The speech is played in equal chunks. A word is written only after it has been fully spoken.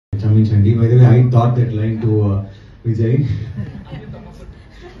Chandi. By the way, I taught that line to Vijay.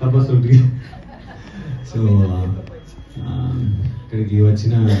 So, ఇక్కడికి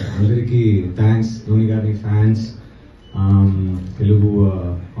వచ్చిన అందరికీ thanks. Dhoni గారి fans, Telugu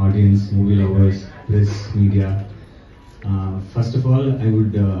audience, movie lovers, press, media. First of all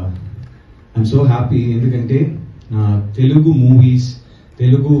I'm so happy, ఎందుకంటే Telugu movies,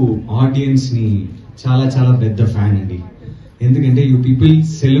 Telugu ఆడియన్స్ని చాలా చాలా పెద్ద ఫ్యాన్ అండి. ఎందుకంటే you people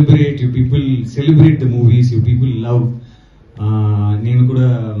celebrate the movies, you people love. నేను కూడా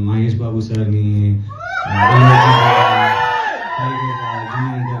మహేష్ బాబు సార్ని,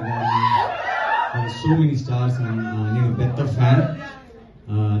 సో మెనీ స్టార్స్, నేను పెద్ద fan.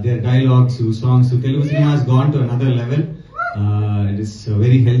 Their dialogues, songs, Telugu cinema has gone to another level. It is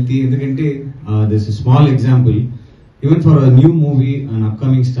very healthy. ఎందుకంటే there's a small example, even for a new movie, an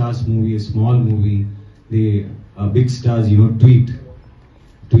upcoming stars movie, a small movie, the big stars, tweet.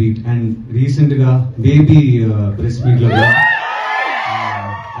 And recent ga baby press meet lo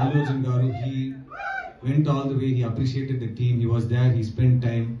Arjun garu, he went all the way, he appreciated the team, he was there, he spent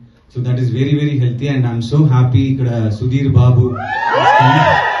time, so that is very very healthy. And I'm so happy ikkada Sudhir Babu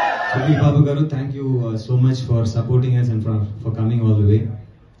garu, thank you so much for supporting us and for coming all the way.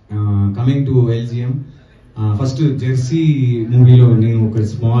 Coming to LGM, first Jersey movie lo nenu oka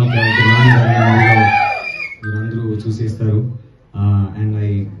small character మీరందరూ చూసేస్తారు. And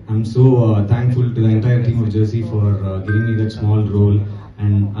I'm so thankful to the entire team of Jersey for giving me that small role,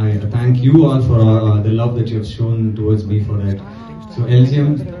 and I thank you all for the love that you have shown towards me for that. So LGM,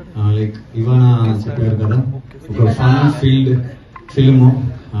 like Ivana చెప్పారు కదా, ఒక fun filled film,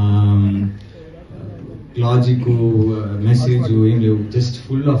 logic message ఏం లేవు, just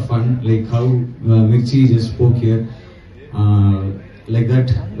full of fun, like how Mirchi just spoke here. Like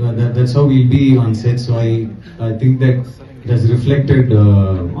that's how we'll be on set. So I think that it has reflected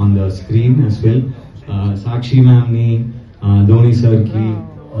on the screen as well. Sakshi ma'am ni, Dhoni sir ki,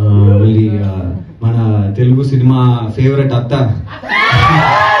 malli mana Telugu cinema favorite atta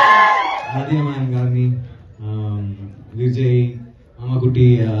Nadia ma'am garni, Vijay Amakutti,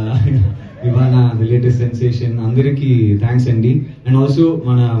 Ivana, the latest sensation, andariki thanks andi. And also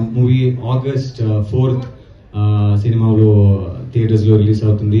mana movie August 4th సినిమాలో theatres లో release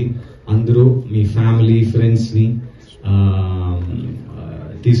అవుతుంది. అందరూ మీ family friends ని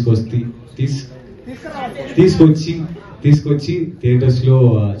తీసుకొచ్చి theatres లో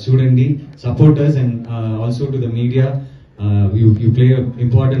చూడండి. Supporters and also to the media, you play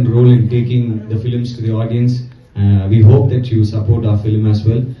important role in taking the films to the audience. We hope that you support our film as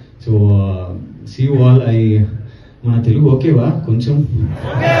well. So see you all. మన తెలుగు ఓకేవా? కొంచెం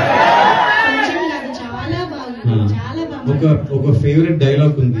ఒక favourite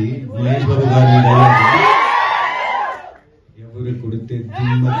dialogue ఉంది మహేష్ బాబు గారి dialogue, ఎవరు కొడితే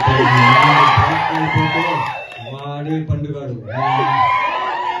వాడే పండుగాడు.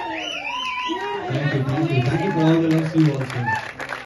 Thank you for all the love.